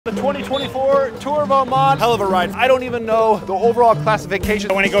the 2024 Tour of Oman. Hell of a ride. I don't even know the overall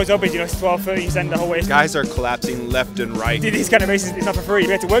classification. When it goes up, it's 12, 13% the whole way. Guys are collapsing left and right. These kind of races, it's not for free.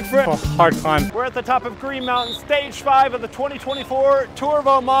 We have to work for it. Oh, hard climb. We're at the top of Green Mountain, stage 5 of the 2024 Tour of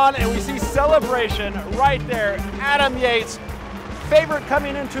Oman, and we see celebration right there. Adam Yates, favorite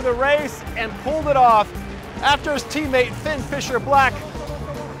coming into the race, and pulled it off after his teammate Finn Fisher-Black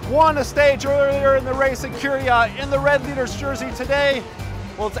won a stage earlier in the race at Curia in the red leader's jersey today.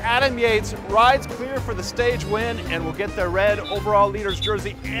 Well, it's Adam Yates, rides clear for the stage win and will get the red overall leader's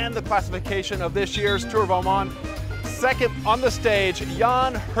jersey and the classification of this year's Tour of Oman. Second on the stage,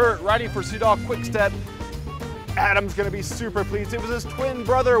 Jan Hurt riding for Soudal Quick-Step. Adam's gonna be super pleased. It was his twin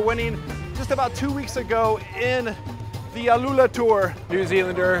brother winning just about 2 weeks ago in the Alula Tour. New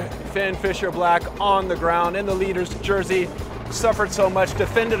Zealander Finn Fisher-Black on the ground in the leader's jersey. Suffered so much,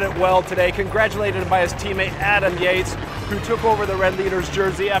 defended it well today. Congratulated by his teammate Adam Yates, who took over the red leader's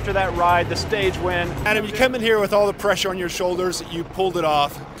jersey after that ride, the stage win. Adam, you come in here with all the pressure on your shoulders. You pulled it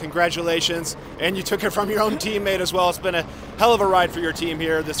off. Congratulations. And you took it from your own teammate as well. It's been a hell of a ride for your team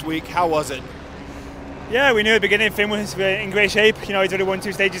here this week. How was it? Yeah, we knew at the beginning Finn was in great shape. He's already won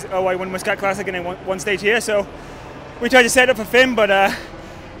 2 stages. Oh, I won Muscat Classic and then one stage here. So we tried to set it up for Finn, but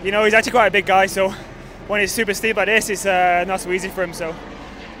he's actually quite a big guy. So when it's super steep like this, it's not so easy for him.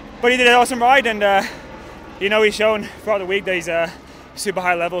 But he did an awesome ride, and he's shown throughout the week that he's super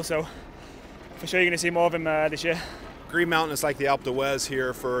high level. So for sure, you're going to see more of him this year. Green Mountain is like the Alpe d'Huez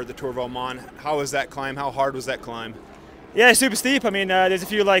here for the Tour of Oman. How was that climb? How hard was that climb? Yeah, super steep. I mean, there's a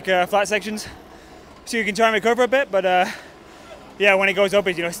few flat sections, so you can try and recover a bit. But yeah, when it goes up,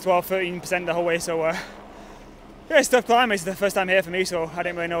 it's 12, 13% the whole way. So yeah, it's a tough climb. It's the first time here for me, so I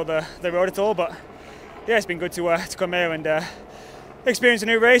didn't really know the road at all. But yeah, it's been good to come here and experience a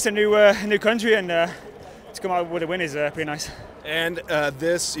new race, a new country, and to come out with a win is pretty nice. And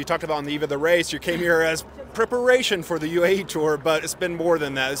this, you talked about on the eve of the race, you came here as preparation for the UAE Tour, but it's been more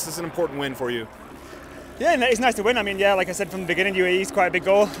than that. This is an important win for you. Yeah, it's nice to win. I mean, yeah, like I said from the beginning, UAE is quite a big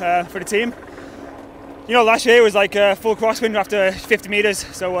goal for the team. Last year it was like a full crosswind after 50 meters,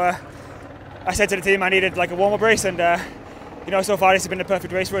 so I said to the team I needed like a warm-up race, and so far this has been the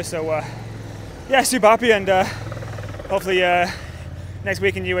perfect race for us. So yeah, super happy, and hopefully next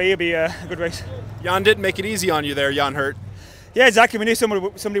week in UAE will be a good race. Jan didn't make it easy on you there, Jan Hurt. Yeah, exactly. We knew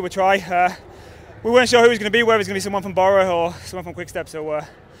somebody would try. We weren't sure who it was going to be, whether it was going to be someone from Bora or someone from Quick-Step, so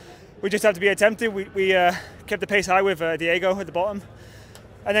we just had to be attentive. We kept the pace high with Diego at the bottom.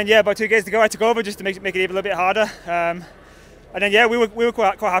 And then, yeah, about 2 days to go, I took over just to make it even a little bit harder. And then, yeah, we were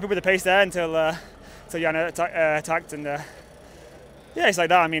quite happy with the pace there until Jan attacked. And yeah, it's like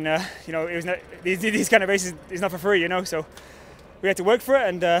that. I mean, these kind of races is not for free, so we had to work for it,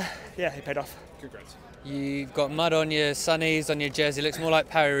 and yeah, it paid off. Congrats. You've got mud on your sunnies, on your jersey. It looks more like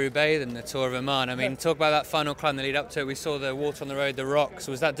Paris-Roubaix than the Tour of Oman. I mean, talk about that final climb that lead up to it. We saw the water on the road, the rocks.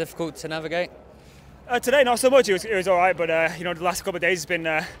 Was that difficult to navigate? Today, not so much. It was all right, but the last couple of days, it's been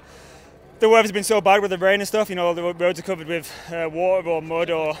the weather's been so bad with the rain and stuff. The roads are covered with water or mud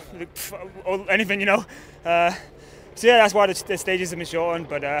or anything. So yeah, that's why the stages have been shortened.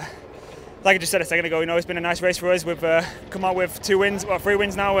 But like I just said a second ago, it's been a nice race for us. We've come out with 3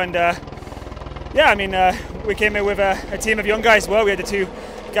 wins now, and yeah, I mean, we came in with a team of young guys as well. We had the 2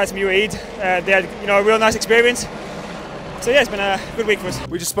 guys from UAE. They had a real nice experience. So yeah, it's been a good week for us.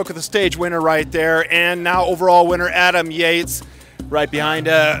 We just spoke with the stage winner right there, and now overall winner Adam Yates. Right behind,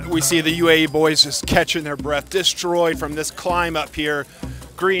 we see the UAE boys just catching their breath, destroyed from this climb up here.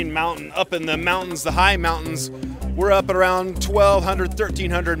 Green Mountain, up in the mountains, the high mountains. We're up at around 1,200,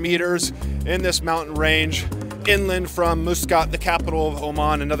 1,300 meters in this mountain range. Inland from Muscat, the capital of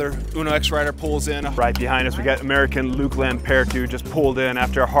Oman, another Uno X rider pulls in. Right behind us, we got American Luke Lampertu just pulled in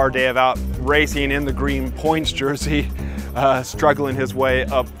after a hard day of out racing in the green points jersey, struggling his way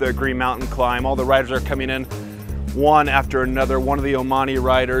up the Green Mountain climb. All the riders are coming in one after another. One of the Omani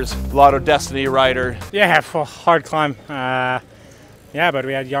riders, Lotto Destiny rider. Yeah, for hard climb. Yeah, but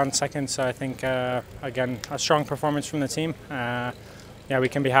we had Jan second, so I think, again, a strong performance from the team. Yeah, we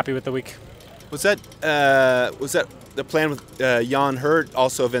can be happy with the week. Was that the plan with Jan Hurt,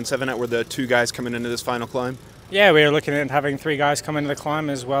 also Vince Evanet, were the 2 guys coming into this final climb? Yeah, we were looking at having 3 guys come into the climb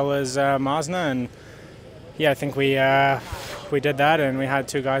as well as Mazna, and yeah, I think we did that, and we had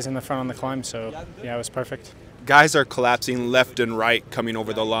 2 guys in the front on the climb, so yeah, it was perfect. Guys are collapsing left and right coming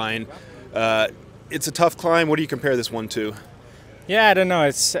over the line. It's a tough climb. What do you compare this one to? Yeah, I don't know.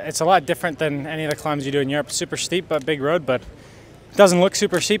 It's a lot different than any of the climbs you do in Europe. Super steep, but big road, but it doesn't look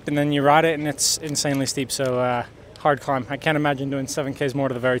super steep, and then you ride it, and it's insanely steep. So hard climb. I can't imagine doing 7Ks more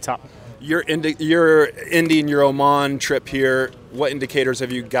to the very top. You're ending your Oman trip here What indicators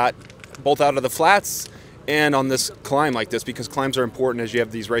have you got both out of the flats and on this climb like this? Because climbs are important as you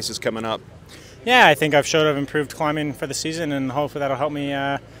have these races coming up. Yeah, I think I've showed I've improved climbing for the season, and hopefully that'll help me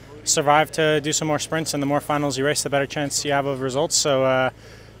survive to do some more sprints. And the more finals you race, the better chance you have of results. So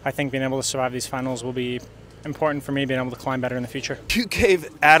I think being able to survive these finals will be important for me, being able to climb better in the future. You gave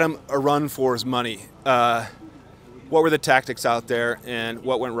Adam a run for his money. What were the tactics out there, and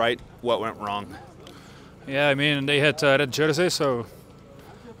what went right, what went wrong? Yeah, I mean, they had red jersey, so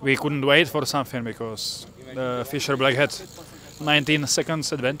we couldn't wait for something because Fisher Black had 19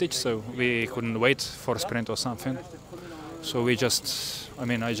 seconds advantage, so we couldn't wait for a sprint or something. So we just,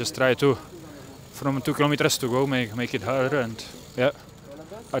 I just tried to, from 2 kilometers to go, make it harder, and yeah,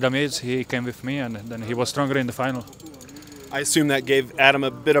 Adam Yates, he came with me, and then he was stronger in the final. I assume that gave Adam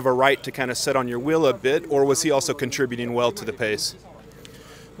a bit of a right to kind of sit on your wheel a bit, or was he also contributing well to the pace?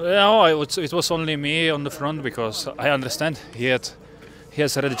 No, it was only me on the front, because I understand he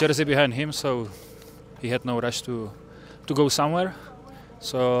has a red jersey behind him, so he had no rush to go somewhere.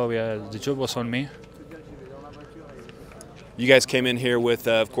 So yeah, the job was on me. You guys came in here with,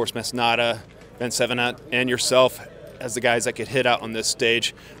 of course, Mesnada, Ben Sevenat, and yourself as the guys that could hit out on this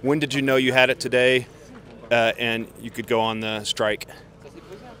stage. When did you know you had it today and you could go on the strike?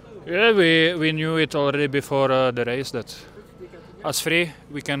 Yeah, we knew it already before the race that as free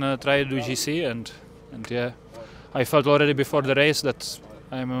we can try to do GC, and yeah, I felt already before the race that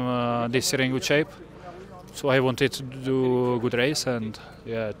I'm this year in good shape. So I wanted to do a good race, and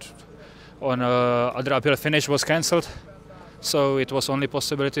yeah, on other uphill finish was cancelled, so it was only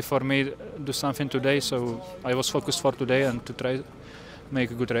possibility for me to do something today. So I was focused for today and to try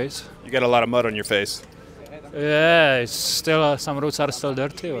make a good race. You got a lot of mud on your face. Yeah, it's still some roads are still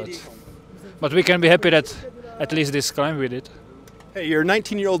dirty, but we can be happy that at least this climb we did. Hey, your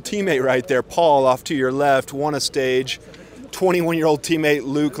 19-year-old teammate right there, Paul, off to your left, won a stage. 21-year-old teammate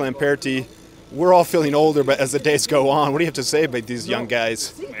Luke Lamperti. We're all feeling older, but as the days go on, what do you have to say about these young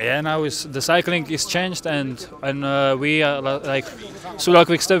guys? Yeah, now the cycling is changed, and we are like Sula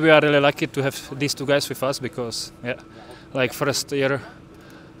Quickstep. We are really lucky to have these 2 guys with us, because yeah, like first year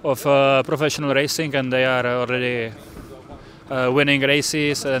of professional racing, and they are already winning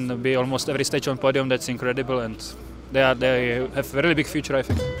races and be almost every stage on podium. That's incredible, and they have a really big future, I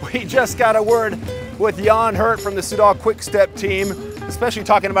think. We just got a word with Jan Hurt from the Soudal Quickstep team, especially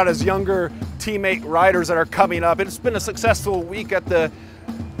talking about his younger teammate riders that are coming up. It's been a successful week at the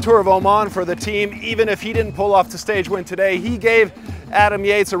Tour of Oman for the team. Even if he didn't pull off the stage win today, he gave Adam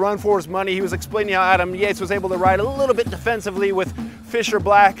Yates a run for his money. He was explaining how Adam Yates was able to ride a little bit defensively with Fisher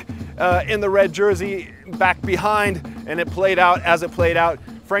Black in the red jersey back behind, and it played out as it played out.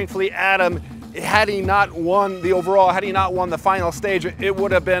 Frankly, Adam, had he not won the overall, had he not won the final stage, it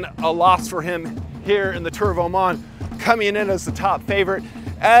would have been a loss for him here in the Tour of Oman, coming in as the top favorite.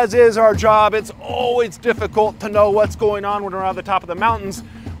 As is our job, it's always difficult to know what's going on when we're on the top of the mountains.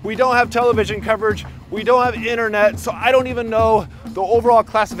 We don't have television coverage, we don't have internet, so I don't even know the overall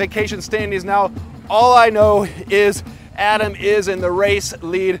classification standings now. All I know is Adam is in the race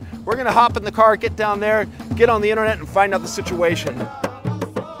lead. We're gonna hop in the car, get down there, get on the internet, and find out the situation.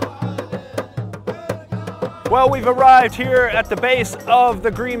 Well, we've arrived here at the base of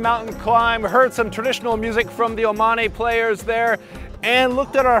the Green Mountain climb, heard some traditional music from the Omani players there, and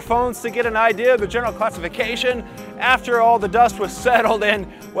looked at our phones to get an idea of the general classification. After all the dust was settled in,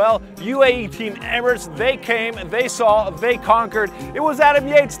 well, UAE Team Emirates, they came, they saw, they conquered. It was Adam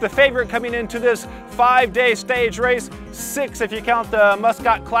Yates, the favorite, coming into this 5-day stage race. 6 if you count the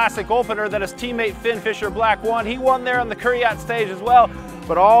Muscat Classic opener that his teammate Finn Fisher Black won. He won there on the Kiryat stage as well.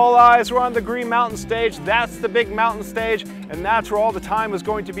 But all eyes were on the Green Mountain stage. That's the big mountain stage, and that's where all the time was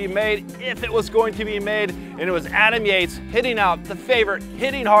going to be made, if it was going to be made. And it was Adam Yates hitting out, the favorite,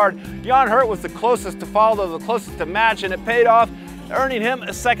 hitting hard. Jan Hurt was the closest to follow, the closest to match, and it paid off, earning him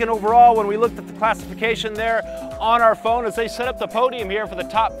a 2nd overall when we looked at the classification there on our phone as they set up the podium here for the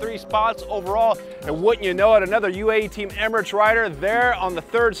top 3 spots overall. And wouldn't you know it, another UAE Team Emirates rider there on the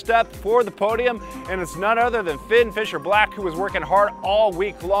 3rd step for the podium, and it's none other than Finn Fisher Black, who was working hard all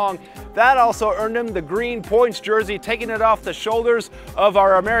week long. That also earned him the green points jersey, taking it off the shoulders of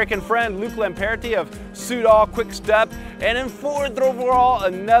our American friend Luke Lamperti of Soudal Quickstep. And in 4th overall,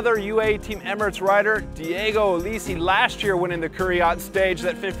 another UAE Team Emirates rider, Diego Alisi, last year winning the Kiryat stage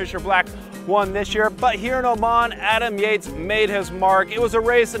that Finn Fisher Black won this year. But here in Oman, Adam Yates made his mark. It was a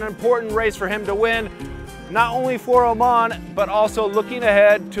race, an important race for him to win, not only for Oman, but also looking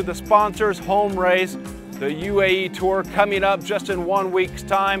ahead to the sponsor's home race, the UAE Tour, coming up just in 1 week's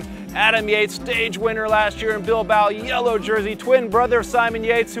time. Adam Yates, stage winner last year in Bilbao, yellow jersey, twin brother of Simon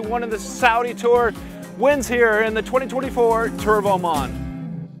Yates, who won in the Saudi Tour, wins here in the 2024 Tour of Oman.